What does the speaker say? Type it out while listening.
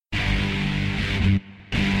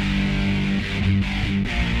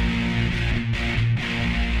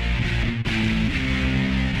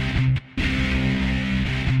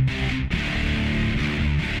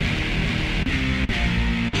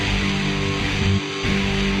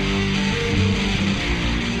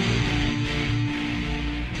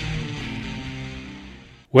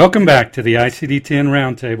Welcome back to the ICD-10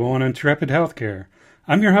 Roundtable on Intrepid Healthcare.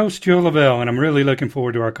 I'm your host, Joe Lavelle, and I'm really looking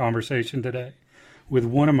forward to our conversation today with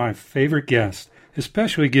one of my favorite guests,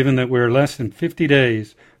 especially given that we're less than 50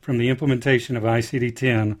 days from the implementation of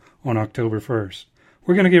ICD-10 on October 1st.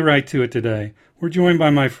 We're going to get right to it today. We're joined by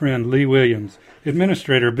my friend Lee Williams,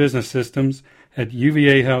 Administrator of Business Systems at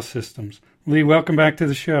UVA Health Systems. Lee, welcome back to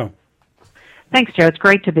the show. Thanks, Joe. It's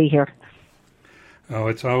great to be here. Oh,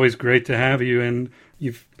 it's always great to have you, and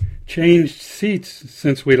you've changed seats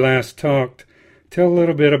since we last talked. Tell a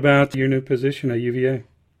little bit about your new position at UVA.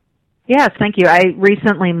 Yes, thank you. I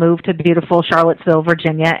recently moved to beautiful Charlottesville,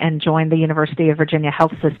 Virginia, and joined the University of Virginia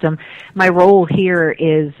Health System. My role here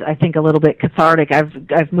is, I think, a little bit cathartic.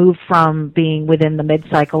 I've moved from being within the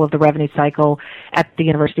mid-cycle of the revenue cycle at the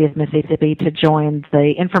University of Mississippi to join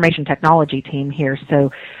the information technology team here.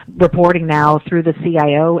 So reporting now through the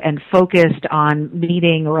CIO and focused on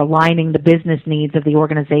meeting or aligning the business needs of the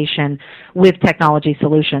organization with technology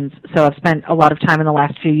solutions. So I've spent a lot of time in the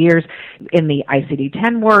last few years in the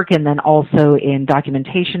ICD-10 work and then also in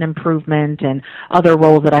documentation improvement and other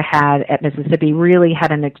roles that I had at Mississippi. Really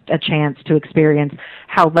had a chance to experience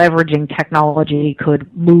how leveraging technology could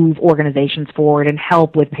move organizations forward and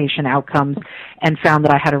help with patient outcomes, and found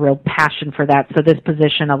that I had a real passion for that. So this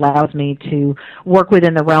position allows me to work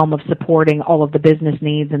within the realm of supporting all of the business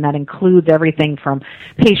needs, and that includes everything from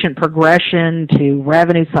patient progression to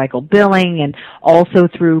revenue cycle billing, and also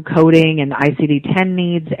through coding and ICD-10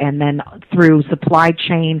 needs, and then through supply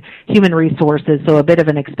chain, human resources. So a bit of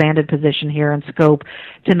an expanded position here in scope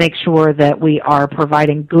to make sure that we are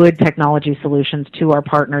providing good technology solutions to our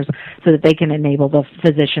partners so that they can enable the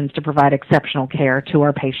physicians to provide exceptional care to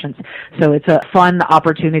our patients. So it's a fun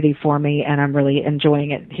opportunity for me, and I'm really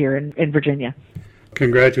enjoying it here in Virginia.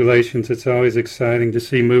 Congratulations. It's always exciting to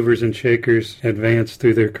see movers and shakers advance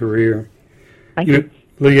through their career. Thank you.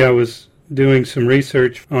 Lee, I was doing some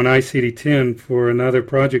research on ICD-10 for another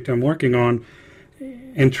project I'm working on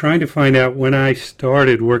and trying to find out when I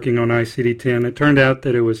started working on ICD-10. It turned out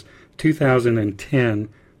that it was 2010.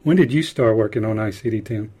 When did you start working on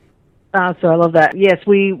ICD-10? So I love that. Yes,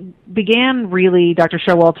 we began really, Dr.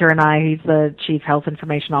 Showalter and I, he's the Chief Health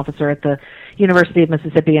Information Officer at the University of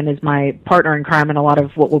Mississippi and is my partner in crime in a lot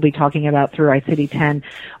of what we'll be talking about through ICD-10.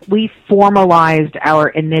 We formalized our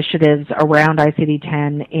initiatives around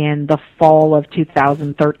ICD-10 in the fall of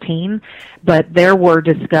 2013, but there were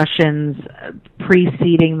discussions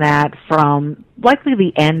preceding that from likely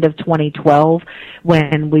the end of 2012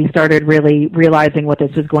 when we started really realizing what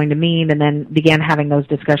this was going to mean, and then began having those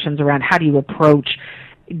discussions around how do you approach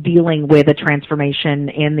dealing with a transformation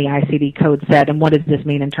in the ICD code set, and what does this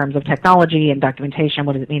mean in terms of technology and documentation,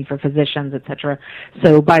 what does it mean for physicians, et cetera.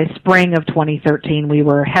 So by spring of 2013, we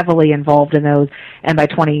were heavily involved in those, and by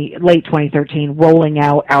late 2013, rolling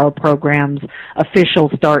out our program's official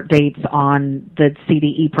start dates on the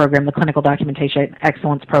CDE program, the Clinical Documentation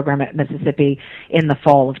Excellence Program at Mississippi, in the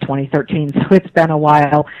fall of 2013. So it's been a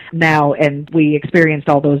while now, and we experienced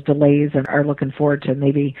all those delays and are looking forward to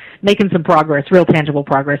maybe making some progress, real tangible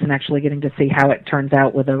progress, and actually getting to see how it turns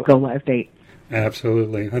out with a go-live date.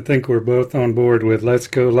 Absolutely. I think we're both on board with let's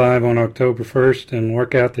go live on October 1st and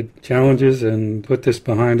work out the challenges and put this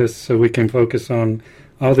behind us so we can focus on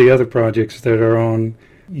all the other projects that are on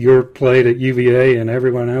your plate at UVA and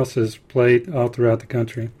everyone else's plate all throughout the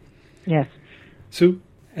country. Yes. So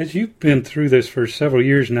as you've been through this for several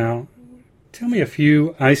years now, tell me a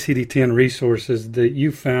few ICD-10 resources that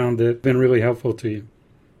you found that have been really helpful to you.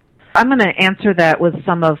 I'm going to answer that with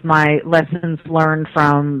some of my lessons learned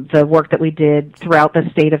from the work that we did throughout the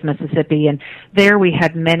state of Mississippi. And there we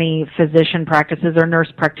had many physician practices or nurse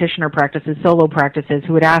practitioner practices, solo practices,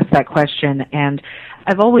 who would ask that question. And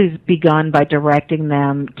I've always begun by directing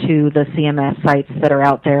them to the CMS sites that are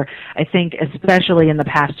out there. I think especially in the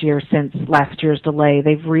past year since last year's delay,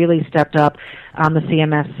 they've really stepped up on the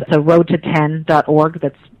CMS. So roadto10.org,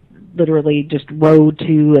 that's literally just road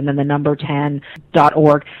to and then the number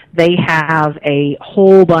 10.org. They have a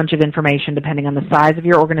whole bunch of information depending on the size of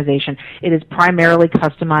your organization. It is primarily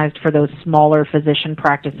customized for those smaller physician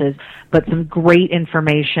practices, but some great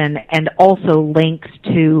information and also links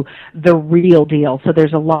to the real deal. So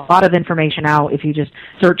there's a lot of information out. If you just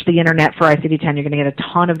search the internet for ICD-10, you're going to get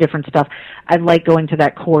a ton of different stuff. I like going to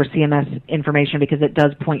that core CMS information because it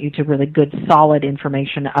does point you to really good, solid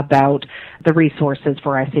information about the resources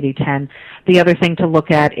for ICD-10. ICD-10. The other thing to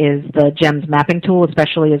look at is the GEMS mapping tool,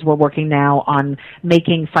 especially as we're working now on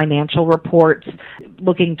making financial reports,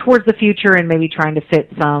 looking towards the future and maybe trying to fit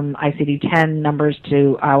some ICD-10 numbers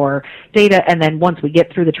to our data. And then once we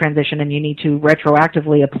get through the transition and you need to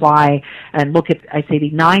retroactively apply and look at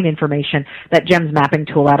ICD-9 information, that GEMS mapping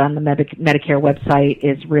tool out on the Medicare website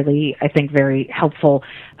is really, I think, very helpful.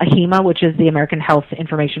 AHIMA, which is the American Health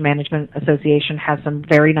Information Management Association, has some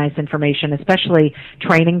very nice information, especially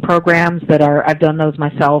training programs that are, I've done those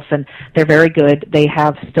myself, and they're very good. They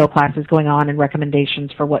have still classes going on and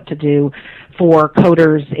recommendations for what to do for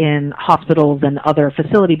coders in hospitals and other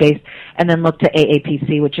facility-based, and then look to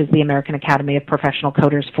AAPC, which is the American Academy of Professional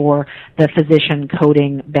Coders for the physician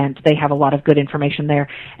coding bent. They have a lot of good information there,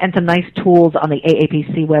 and some nice tools on the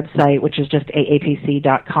AAPC website, which is just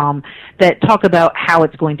aapc.com, that talk about how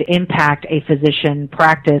it's going to impact a physician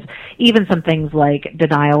practice, even some things like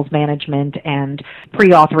denials management and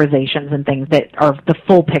pre-authorizations and things that are the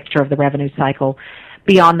full picture of the revenue cycle.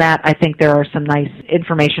 Beyond that, I think there are some nice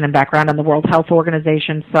information and background on the World Health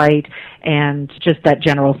Organization site and just that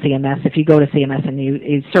general CMS. If you go to CMS and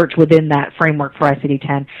you search within that framework for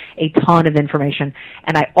ICD-10, a ton of information.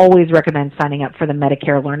 And I always recommend signing up for the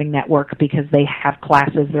Medicare Learning Network because they have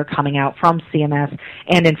classes that are coming out from CMS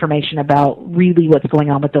and information about really what's going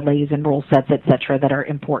on with delays and rule sets, et cetera, that are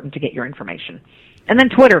important to get your information. And then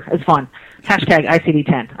Twitter is fun. Hashtag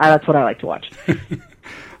ICD-10. That's what I like to watch.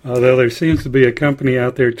 Although there seems to be a company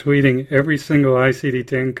out there tweeting every single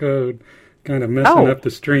ICD-10 code, kind of messing up the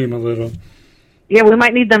stream a little. Yeah, we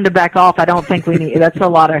might need them to back off. I don't think we need. That's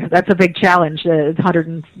a big challenge.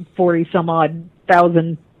 140 some odd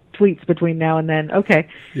thousand tweets between now and then. Okay.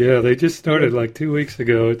 Yeah, they just started like 2 weeks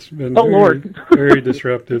ago. It's been very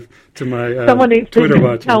disruptive to my Someone needs Twitter to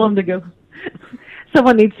watching. Tell them to go.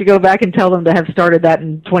 Someone needs to go back and tell them to have started that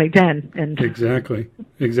in 2010. And Exactly.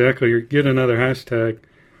 Or get another hashtag.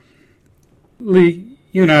 Lee,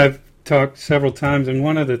 you and I have talked several times, and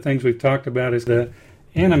one of the things we've talked about is the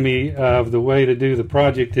enemy of the way to do the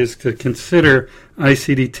project is to consider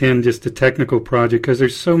ICD-10 just a technical project because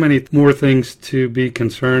there's so many more things to be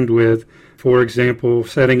concerned with. For example,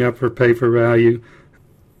 setting up for pay-for-value.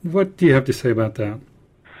 What do you have to say about that?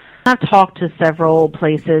 I've talked to several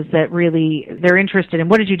places that really, they're interested in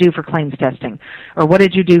what did you do for claims testing or what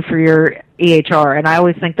did you do for your EHR, and I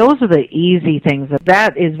always think those are the easy things.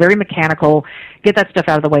 That is very mechanical. Get that stuff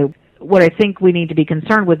out of the way. What I think we need to be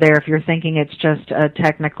concerned with there, if you're thinking it's just a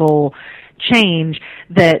technical change,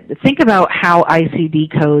 that think about how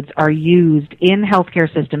ICD codes are used in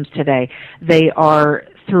healthcare systems today. They are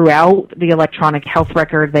throughout the electronic health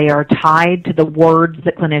record. They are tied to the words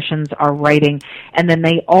that clinicians are writing, and then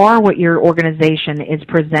they are what your organization is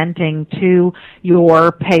presenting to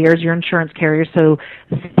your payers, your insurance carriers, so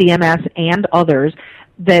CMS and others,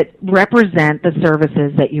 that represent the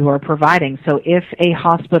services that you are providing. So if a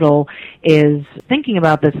hospital is thinking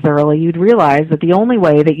about this thoroughly, you'd realize that the only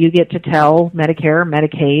way that you get to tell Medicare,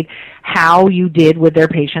 Medicaid, how you did with their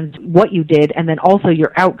patients, what you did, and then also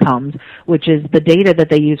your outcomes, which is the data that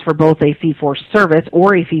they use for both a fee-for-service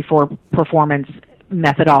or a fee-for-performance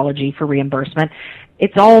methodology for reimbursement.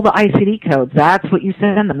 It's all the ICD codes. That's what you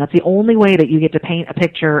send them. That's the only way that you get to paint a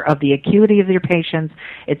picture of the acuity of your patients.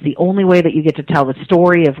 It's the only way that you get to tell the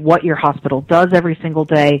story of what your hospital does every single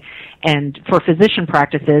day. And for physician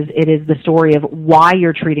practices, it is the story of why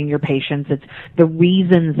you're treating your patients. It's the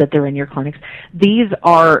reasons that they're in your clinics. These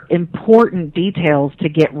are important details to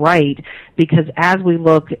get right because as we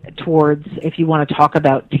look towards, if you want to talk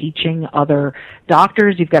about teaching other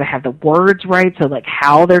doctors, you've got to have the words right, so like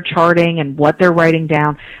how they're charting and what they're writing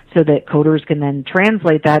down so that coders can then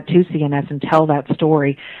translate that to CMS and tell that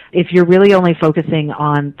story. If you're really only focusing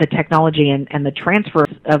on the technology and the transfer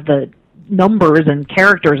of the numbers and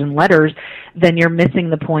characters and letters, then you're missing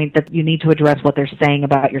the point that you need to address what they're saying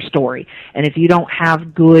about your story. And if you don't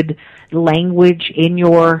have good language in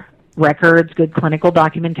your records, good clinical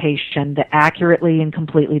documentation that accurately and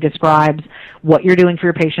completely describes what you're doing for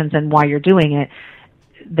your patients and why you're doing it,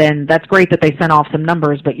 then that's great that they sent off some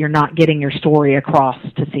numbers, but you're not getting your story across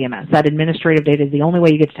to CMS. That administrative data is the only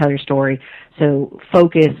way you get to tell your story. So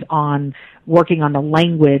focus on working on the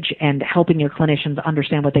language and helping your clinicians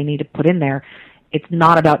understand what they need to put in there. It's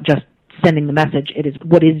not about just sending the message. It is,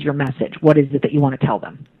 what is your message? What is it that you want to tell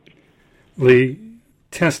them? Lee,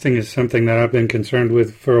 testing is something that I've been concerned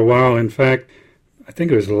with for a while. In fact, I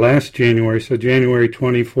think it was last January, so January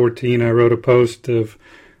 2014, I wrote a post of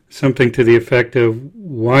something to the effect of,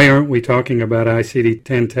 why aren't we talking about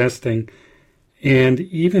ICD-10 testing? And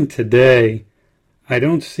even today, I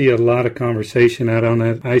don't see a lot of conversation out on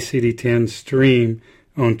that ICD-10 stream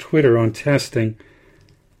on Twitter on testing.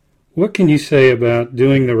 What can you say about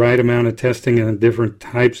doing the right amount of testing and the different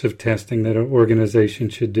types of testing that an organization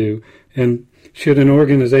should do? And should an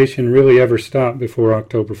organization really ever stop before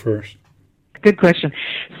October 1st? Good question.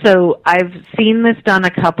 So I've seen this done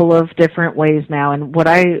a couple of different ways now, and what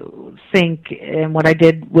I think and what I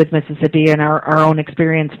did with Mississippi and our own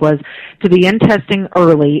experience was to begin testing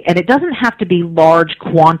early, and it doesn't have to be large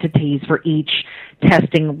quantities for each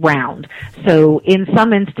testing round. So in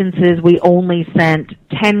some instances, we only sent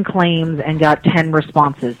 10 claims and got 10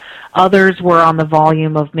 responses. Others were on the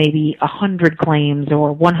volume of maybe 100 claims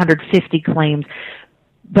or 150 claims.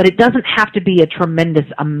 But it doesn't have to be a tremendous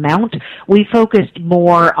amount. We focused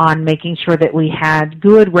more on making sure that we had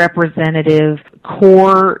good representative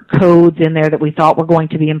core codes in there that we thought were going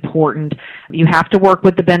to be important. You have to work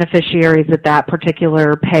with the beneficiaries that that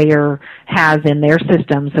particular payer has in their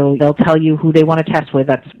system, so they'll tell you who they want to test with.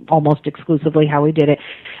 That's almost exclusively how we did it.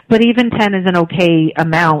 But even 10 is an okay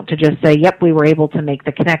amount to just say, yep, we were able to make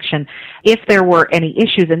the connection. If there were any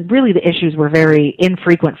issues, and really the issues were very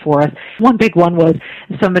infrequent for us, one big one was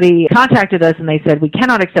somebody contacted us and they said, we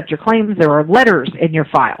cannot accept your claims. There are letters in your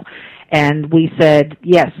file. And we said,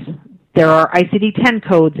 yes, there are ICD-10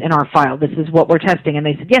 codes in our file. This is what we're testing. And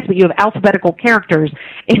they said, yes, but you have alphabetical characters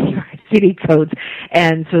in your ICD codes.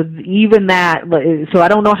 And so even that, so I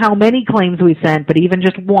don't know how many claims we sent, but even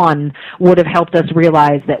just one would have helped us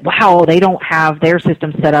realize that, wow, they don't have their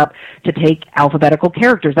system set up to take alphabetical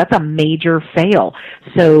characters. That's a major fail.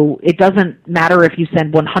 So it doesn't matter if you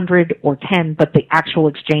send 100 or 10, but the actual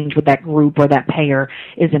exchange with that group or that payer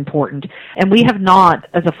is important. And we have not,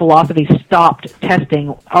 as a philosophy, stopped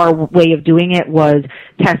testing. Our way of doing it was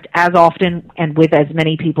test as often and with as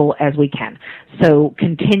many people as we can. So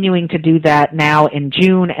continuing to do that now in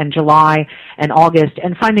June and July and August,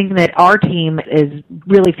 and finding that our team is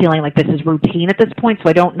really feeling like this is routine at this point, so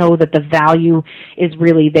I don't know that the value is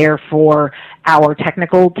really there for our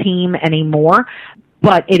technical team anymore.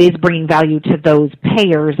 But it is bringing value to those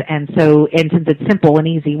payers, and since it's simple and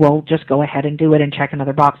easy, we'll just go ahead and do it and check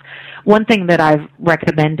another box. One thing that I've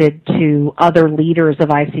recommended to other leaders of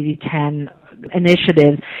ICD-10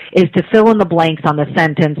 initiatives is to fill in the blanks on the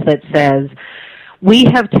sentence that says, we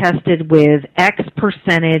have tested with X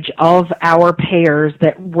percentage of our payers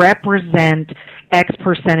that represent X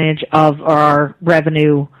percentage of our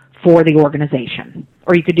revenue for the organization.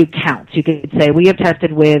 Or you could do counts. You could say, we have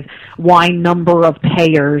tested with Y number of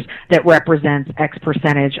payers that represents X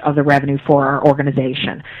percentage of the revenue for our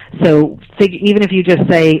organization. So even if you just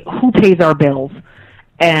say, who pays our bills?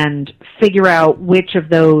 And figure out which of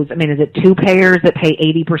those, I mean, is it two payers that pay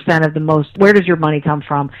 80% of the most? Where does your money come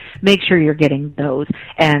from? Make sure you're getting those.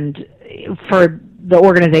 And for the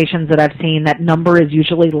organizations that I've seen, that number is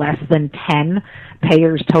usually less than 10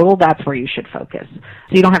 payers total. That's where you should focus.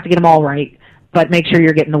 So you don't have to get them all right, but make sure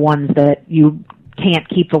you're getting the ones that you can't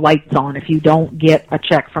keep the lights on. If you don't get a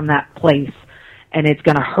check from that place and it's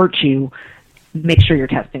going to hurt you, make sure you're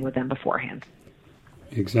testing with them beforehand.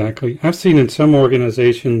 Exactly. I've seen in some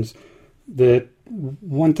organizations that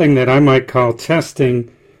one thing that I might call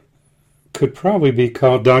testing could probably be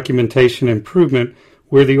called documentation improvement,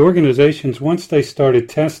 where the organizations, once they started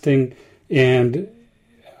testing and,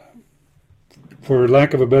 for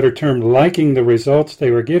lack of a better term, liking the results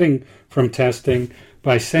they were getting from testing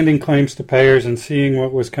by sending claims to payers and seeing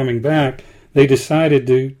what was coming back, they decided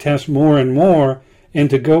to test more and more and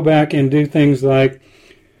to go back and do things like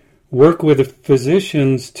work with the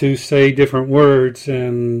physicians to say different words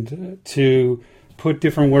and to put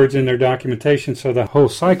different words in their documentation so the whole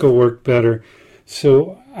cycle worked better.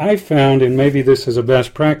 So I found, and maybe this is a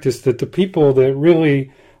best practice, that the people that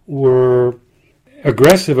really were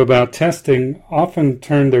aggressive about testing often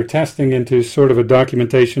turned their testing into sort of a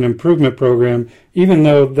documentation improvement program, even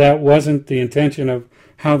though that wasn't the intention of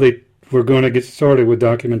how they were going to get started with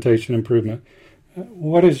documentation improvement.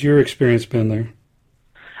 What has your experience been there?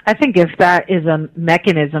 I think if that is a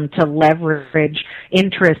mechanism to leverage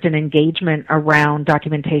interest and engagement around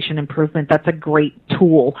documentation improvement, that's a great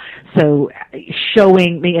tool. So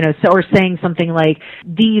showing, or saying something like,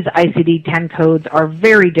 these ICD-10 codes are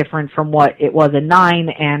very different from what it was in 9,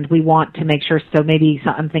 and we want to make sure, so maybe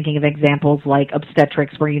I'm thinking of examples like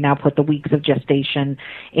obstetrics, where you now put the weeks of gestation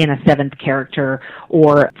in a 7th character,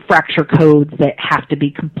 or fracture codes that have to be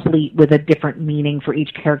complete with a different meaning for each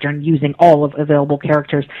character and using all of available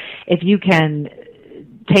characters. If you can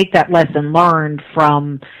take that lesson learned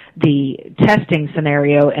from the testing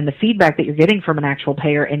scenario and the feedback that you're getting from an actual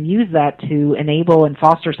payer and use that to enable and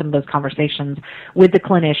foster some of those conversations with the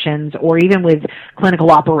clinicians or even with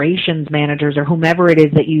clinical operations managers or whomever it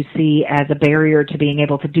is that you see as a barrier to being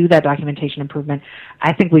able to do that documentation improvement.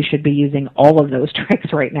 I think we should be using all of those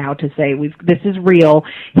tricks right now to say, this is real,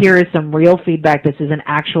 here is some real feedback, this is an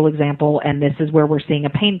actual example, and this is where we're seeing a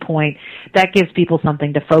pain point. That gives people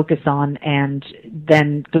something to focus on and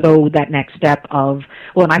then go that next step of,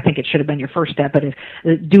 well, and I think it should have been your first step, but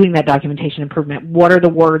doing that documentation improvement. What are the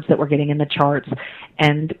words that we're getting in the charts?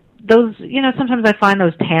 And those, sometimes I find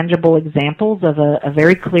those tangible examples of a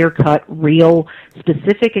very clear-cut, real,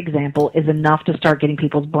 specific example is enough to start getting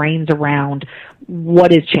people's brains around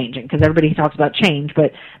what is changing, because everybody talks about change,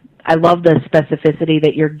 but I love the specificity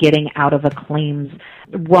that you're getting out of a claims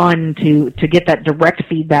run to get that direct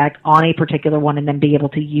feedback on a particular one and then be able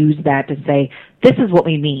to use that to say, this is what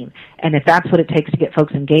we mean. And if that's what it takes to get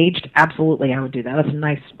folks engaged, absolutely I would do that. That's a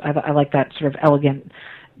nice, I like that sort of elegant,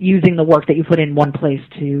 using the work that you put in one place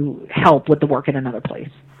to help with the work in another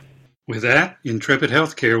place. With that, Intrepid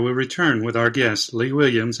Healthcare will return with our guest, Lee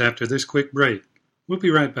Williams, after this quick break. We'll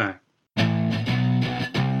be right back.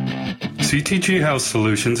 CTG Health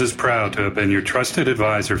Solutions is proud to have been your trusted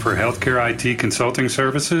advisor for healthcare IT consulting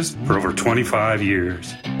services for over 25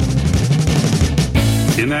 years.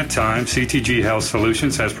 In that time, CTG Health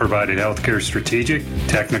Solutions has provided healthcare strategic,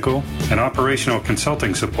 technical, and operational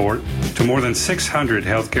consulting support to more than 600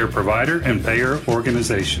 healthcare provider and payer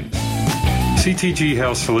organizations. CTG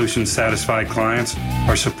Health Solutions satisfied clients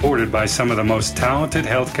are supported by some of the most talented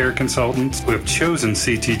healthcare consultants who have chosen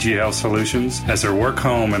CTG Health Solutions as their work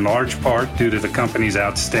home in large part due to the company's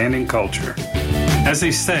outstanding culture. As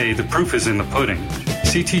they say, the proof is in the pudding.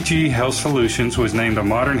 CTG Health Solutions was named a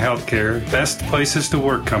Modern Healthcare Best Places to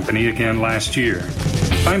Work company again last year.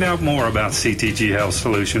 Find out more about CTG Health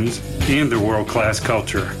Solutions and their world-class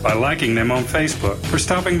culture by liking them on Facebook or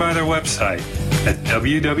stopping by their website at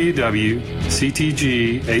www.ctghs.com.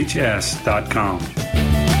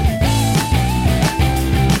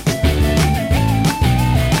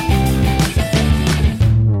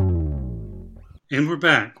 And we're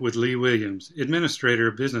back with Lee Williams, Administrator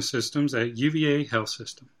of Business Systems at UVA Health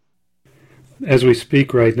System. As we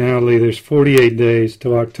speak right now, Lee, there's 48 days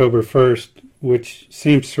to October 1st, which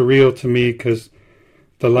seems surreal to me because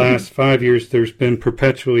the last 5 years there's been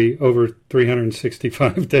perpetually over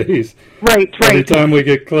 365 days. Right. By the time we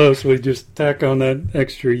get close, we just tack on that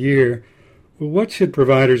extra year. Well, what should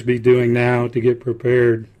providers be doing now to get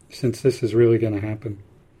prepared since this is really going to happen?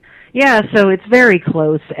 Yeah, so it's very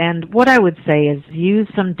close, and what I would say is use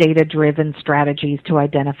some data-driven strategies to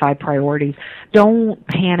identify priorities. Don't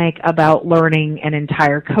panic about learning an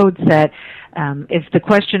entire code set. If the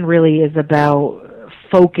question really is about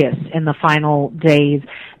focus in the final days,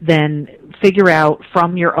 then figure out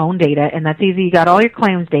from your own data, and that's easy. You got all your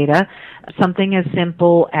claims data, something as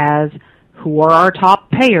simple as who are our top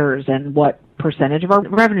payers and what percentage of our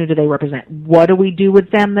revenue do they represent? What do we do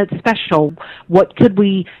with them that's special? What could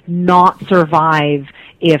we not survive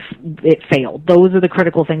if it failed? Those are the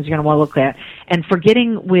critical things you're going to want to look at. And for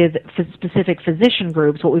getting with specific physician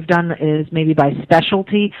groups, what we've done is maybe by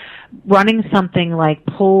specialty, running something like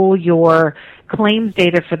pull your claims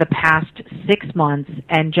data for the past 6 months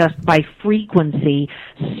and just by frequency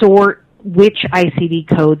sort which ICD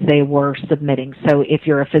codes they were submitting. So if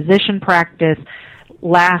you're a physician practice,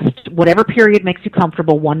 last whatever period makes you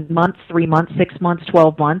comfortable, 1 month, 3 months, 6 months,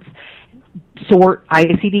 12 months, sort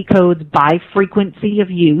ICD codes by frequency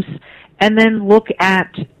of use, and then look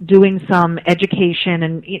at doing some education.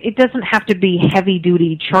 And it doesn't have to be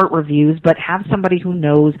heavy-duty chart reviews, but have somebody who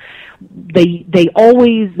knows they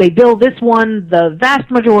bill this one the vast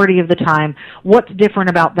majority of the time. What's different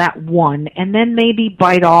about that one? And then maybe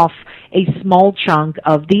bite off a small chunk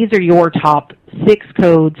of these are your top 6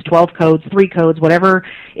 codes, 12 codes, 3 codes, whatever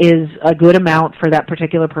is a good amount for that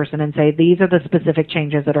particular person, and say these are the specific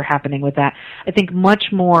changes that are happening with that. I think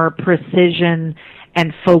much more precision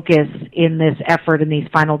and focus in this effort in these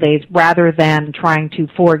final days rather than trying to,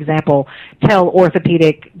 for example, tell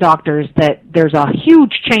orthopedic doctors that there's a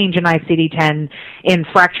huge change in ICD-10 in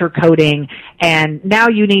fracture coding and now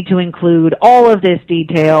you need to include all of this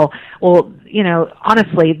detail. Well, you know,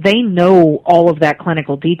 honestly, they know all of that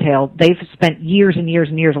clinical detail. They've spent years and years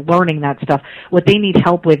and years learning that stuff. What they need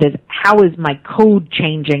help with is how is my code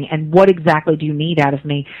changing and what exactly do you need out of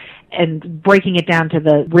me? and breaking it down to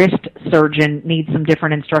the wrist surgeon needs some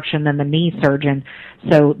different instruction than the knee surgeon.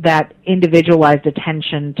 So that individualized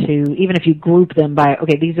attention to, even if you group them by,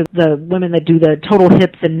 okay, these are the women that do the total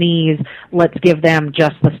hips and knees, let's give them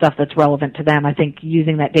just the stuff that's relevant to them. I think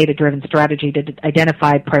using that data-driven strategy to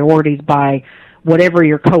identify priorities by whatever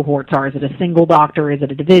your cohorts are. Is it a single doctor? Is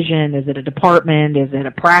it a division? Is it a department? Is it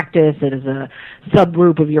a practice? Is it a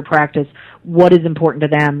subgroup of your practice? What is important to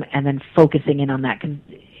them? And then focusing in on that. 'Cause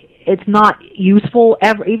it's not useful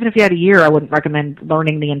ever. Even if you had a year, I wouldn't recommend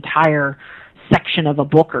learning the entire section of a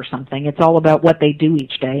book or something. It's all about what they do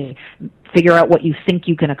each day. Figure out what you think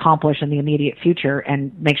you can accomplish in the immediate future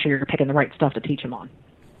and make sure you're picking the right stuff to teach them on.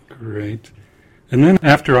 Great. And then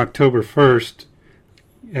after October 1st,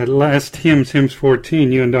 at last HIMSS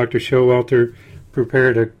 14, you and Dr. Showalter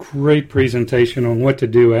prepared a great presentation on what to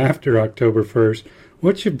do after October 1st.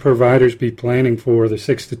 What should providers be planning for the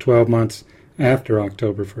 6 to 12 months after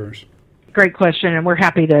October 1st? Great question, and we're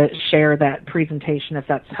happy to share that presentation if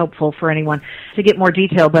that's helpful for anyone to get more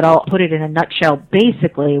detail, but I'll put it in a nutshell.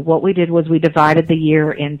 Basically, what we did was we divided the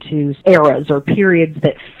year into eras or periods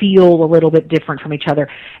that feel a little bit different from each other.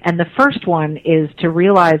 And the first one is to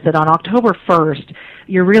realize that on October 1st,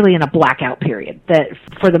 you're really in a blackout period. That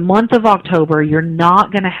for the month of October, you're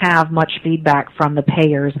not going to have much feedback from the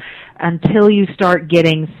payers until you start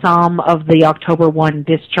getting some of the October 1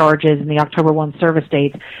 discharges and the October 1 service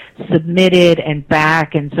dates submitted and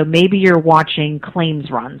back. And so maybe you're watching claims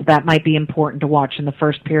runs. That might be important to watch in the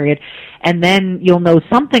first period. And then you'll know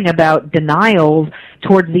something about denials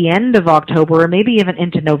towards the end of October or maybe even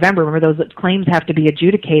into November. Remember, those claims have to be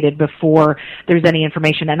adjudicated before there's any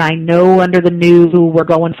information. And I know under the new, we're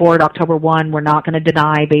going forward October 1, we're not going to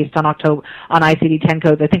deny based on ICD-10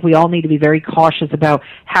 codes. I think we all need to be very cautious about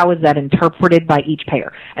how is that interpreted by each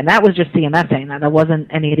payer. And that was just CMS saying that. That wasn't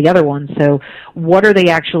any of the other ones. So what are they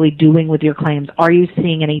actually doing with your claims? Are you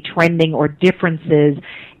seeing any trending or differences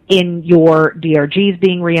in your DRGs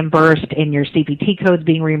being reimbursed, in your CPT codes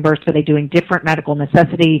being reimbursed? Are they doing different medical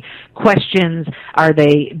necessity questions? Are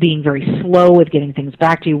they being very slow with getting things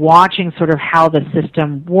back to you? Watching sort of how the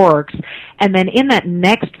system works. And then in that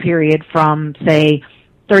next period from, say,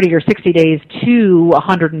 30 or 60 days to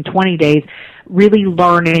 120 days, really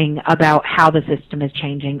learning about how the system is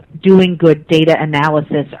changing, doing good data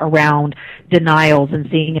analysis around denials and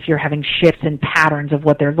seeing if you're having shifts in patterns of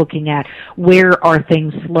what they're looking at. Where are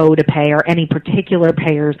things slow to pay? Are any particular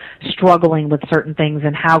payers struggling with certain things,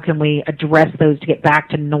 and how can we address those to get back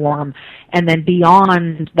to norm? And then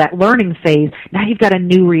beyond that learning phase, now you've got a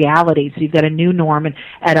new reality. So you've got a new norm, and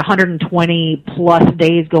at 120 plus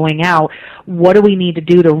days going out, what do we need to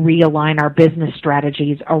do to realign our business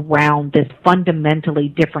strategies around this fundamentally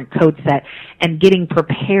different code set, and getting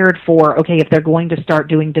prepared for, okay, if they're going to start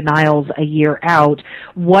doing denials a year out,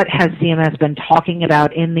 what has CMS been talking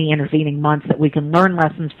about in the intervening months that we can learn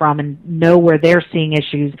lessons from and know where they're seeing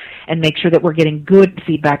issues, and make sure that we're getting good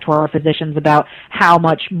feedback to our physicians about how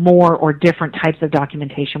much more or different types of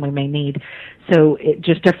documentation we may need. So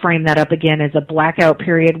just to frame that up again, is a blackout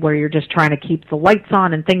period where you're just trying to keep the lights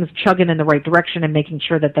on and things chugging in the right direction and making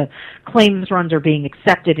sure that the claims runs are being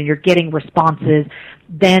accepted and you're getting responses.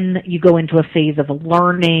 Then you go into a phase of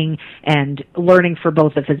learning for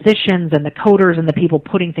both the physicians and the coders and the people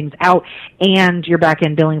putting things out, and your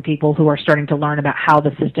back-end billing people who are starting to learn about how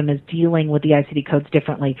the system is dealing with the ICD codes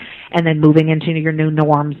differently, and then moving into your new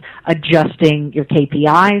norms, adjusting your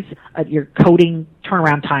KPIs, your coding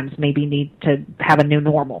turnaround times maybe need to have a new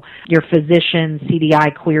normal. Your physician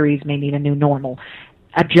CDI queries may need a new normal.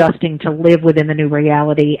 Adjusting to live within the new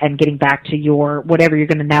reality and getting back to your whatever you're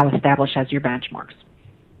going to now establish as your benchmarks.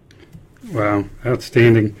 Wow,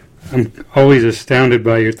 outstanding. I'm always astounded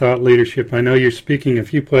by your thought leadership. I know you're speaking a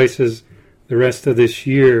few places the rest of this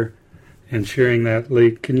year and sharing that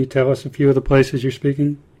lead. Can you tell us a few of the places you're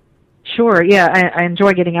speaking? Sure, yeah, I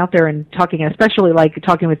enjoy getting out there and talking, especially like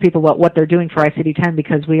talking with people about what they're doing for ICD-10,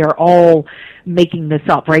 because we are all making this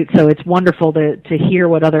up, right? So it's wonderful to hear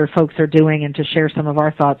what other folks are doing and to share some of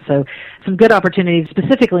our thoughts. So some good opportunities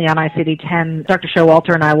specifically on ICD-10. Dr.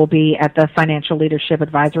 Showalter and I will be at the Financial Leadership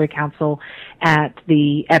Advisory Council at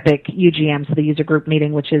the EPIC UGM, so the user group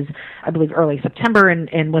meeting, which is, I believe, early September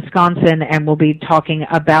in Wisconsin, and we'll be talking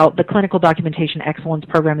about the Clinical Documentation Excellence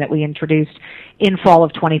Program that we introduced in fall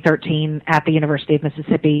of 2013 at the University of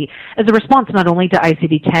Mississippi as a response not only to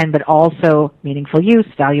ICD-10, but also meaningful use,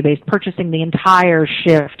 value-based purchasing, the entire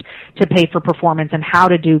shift to pay for performance, and how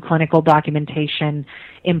to do clinical documentation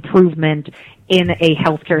improvement in a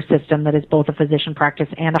healthcare system that is both a physician practice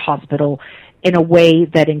and a hospital in a way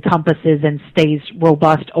that encompasses and stays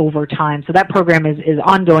robust over time. So that program is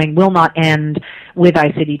ongoing, will not end with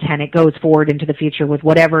ICD-10. It goes forward into the future with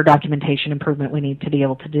whatever documentation improvement we need to be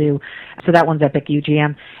able to do. So that one's Epic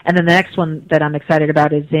UGM. And then the next one that I'm excited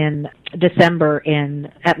about is in December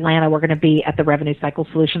in Atlanta. We're going to be at the Revenue Cycle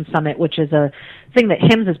Solutions Summit, which is a thing that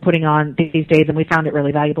HIMSS is putting on these days, and we found it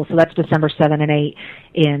really valuable. So that's December 7 and 8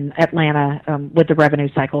 in Atlanta with the Revenue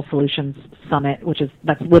Cycle Solutions Summit,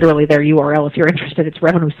 that's literally their URL if you're interested. It's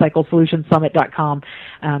revenuecyclesolutionssummit.com.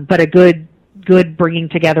 But a good bringing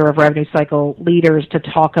together of revenue cycle leaders to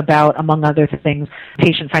talk about, among other things,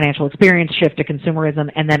 patient financial experience, shift to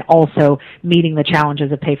consumerism, and then also meeting the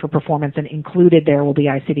challenges of pay for performance. And included there will be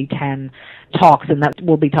ICD-10 talks, and that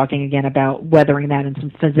we'll be talking again about weathering that and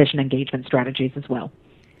some physician engagement strategies as well.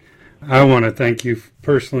 I want to thank you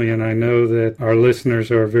personally, and I know that our listeners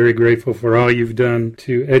are very grateful for all you've done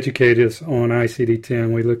to educate us on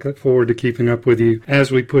ICD-10. We look forward to keeping up with you as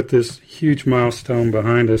we put this huge milestone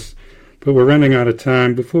behind us. But we're running out of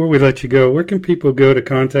time. Before we let you go, where can people go to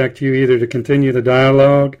contact you, either to continue the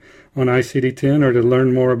dialogue on ICD-10 or to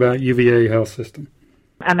learn more about UVA Health System?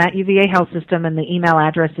 I'm at UVA Health System, and the email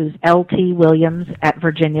address is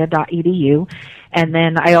ltwilliams@virginia.edu. And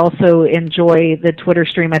then I also enjoy the Twitter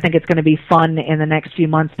stream. I think it's going to be fun in the next few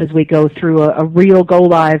months as we go through a real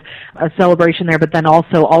go-live, a celebration there, but then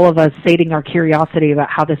also all of us sating our curiosity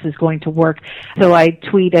about how this is going to work. So I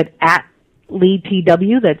tweet at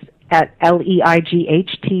LeightTW, that's at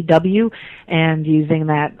LEIGHTW, and using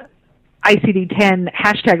that ICD-10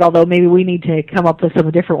 hashtag, although maybe we need to come up with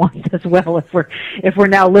some different ones as well if we're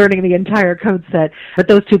now learning the entire code set. But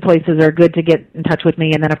those two places are good to get in touch with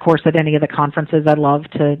me. And then, of course, at any of the conferences, I love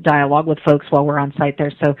to dialogue with folks while we're on site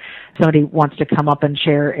there. So if somebody wants to come up and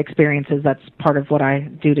share experiences, that's part of what I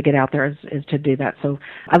do to get out there is to do that. So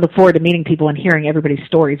I look forward to meeting people and hearing everybody's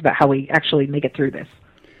stories about how we actually make it through this.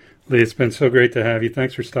 Leigh, it's been so great to have you.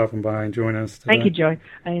 Thanks for stopping by and joining us today. Thank you, Joy.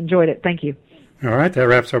 I enjoyed it. Thank you. All right, that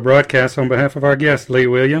wraps our broadcast. On behalf of our guest, Leigh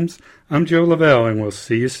Williams, I'm Joe Lavelle, and we'll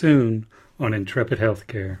see you soon on Intrepid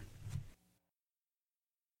Healthcare.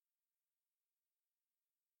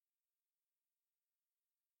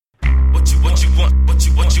 What you want?